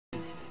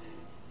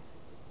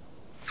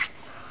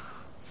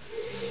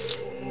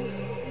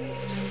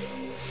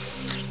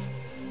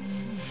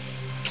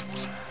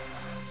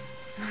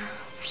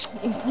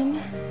Ethan?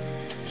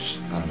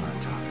 I don't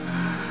want to talk.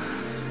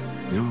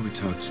 You know, we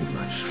talk too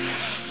much.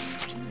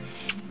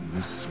 And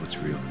this is what's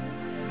real.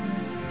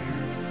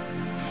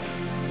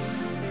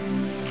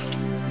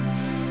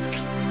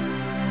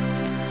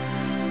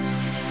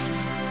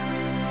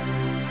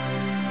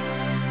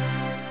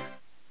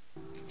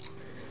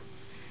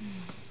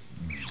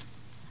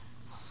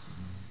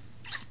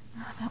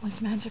 Oh, that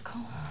was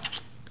magical.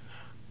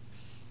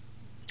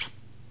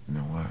 You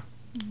know what?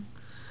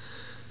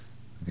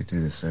 We could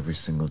do this every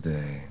single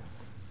day.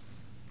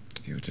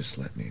 If you would just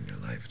let me in your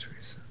life,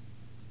 Theresa.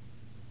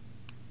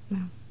 No.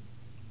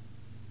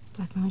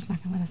 Blackmailer's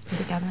not gonna let us be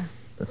together.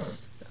 That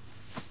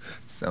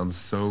sounds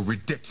so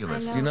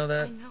ridiculous. Do you know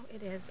that? I know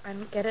it is. I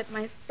don't get it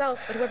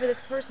myself, but whoever this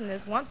person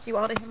is wants you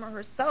all to him or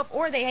herself,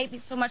 or they hate me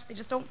so much they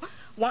just don't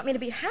want me to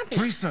be happy.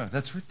 Theresa,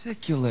 that's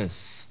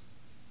ridiculous.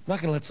 I'm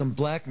not gonna let some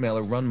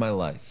blackmailer run my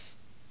life.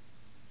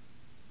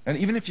 And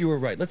even if you were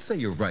right, let's say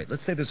you're right.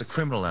 Let's say there's a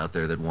criminal out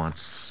there that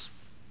wants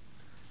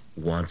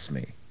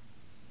me.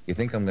 You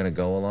think I'm gonna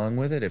go along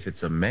with it? If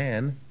it's a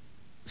man,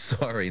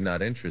 sorry,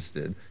 not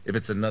interested. If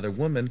it's another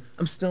woman,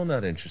 I'm still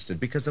not interested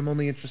because I'm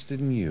only interested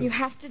in you. You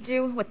have to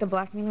do what the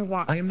blackmailer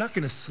wants. I am not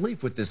gonna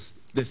sleep with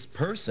this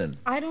person.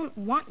 I don't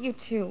want you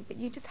to, but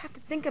you just have to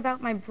think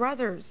about my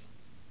brothers,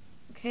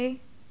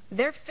 okay?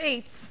 Their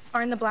fates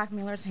are in the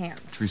blackmailer's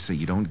hands. Theresa,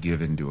 you don't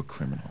give in to a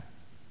criminal.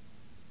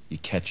 You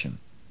catch him,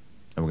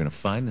 and we're gonna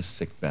find the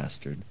sick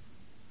bastard,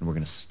 and we're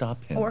gonna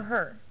stop him. Or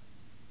her.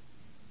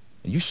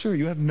 Are you sure?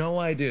 You have no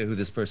idea who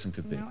this person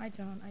could be? No, I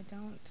don't.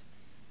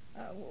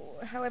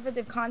 However,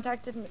 they've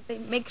contacted me. They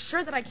make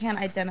sure that I can't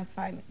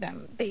identify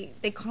them. They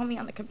call me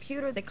on the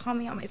computer. They call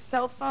me on my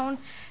cell phone.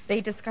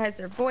 They disguise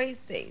their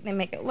voice. They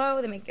make it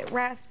low. They make it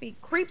raspy.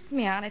 Creeps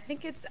me out. I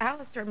think it's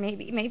Alistair,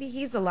 maybe. Maybe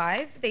he's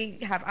alive. They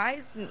have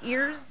eyes and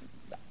ears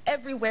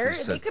everywhere.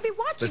 Theresa, They could be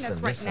watching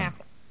us right now.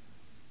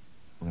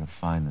 We're going to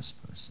find this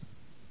person.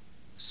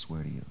 I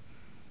swear to you.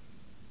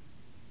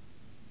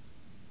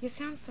 You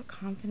sound so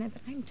confident,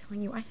 but I'm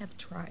telling you, I have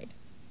tried.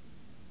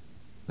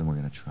 Then we're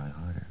going to try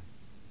harder.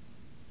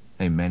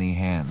 Hey, many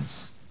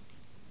hands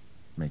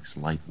makes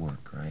light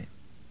work, right?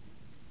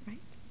 Right.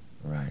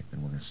 Right,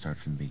 then we're going to start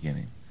from the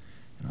beginning.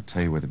 And I'll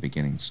tell you where the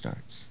beginning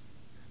starts.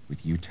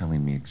 With you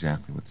telling me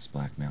exactly what this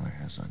blackmailer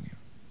has on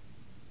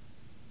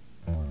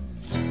you.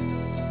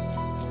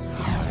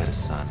 I had a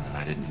son, and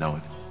I didn't know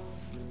it.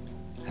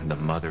 And the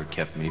mother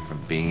kept me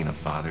from being a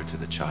father to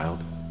the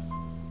child.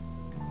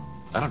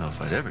 I don't know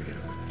if I'd ever get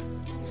over that.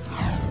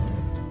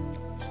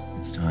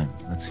 It's time.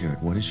 Let's hear it.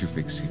 What is your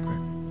big secret?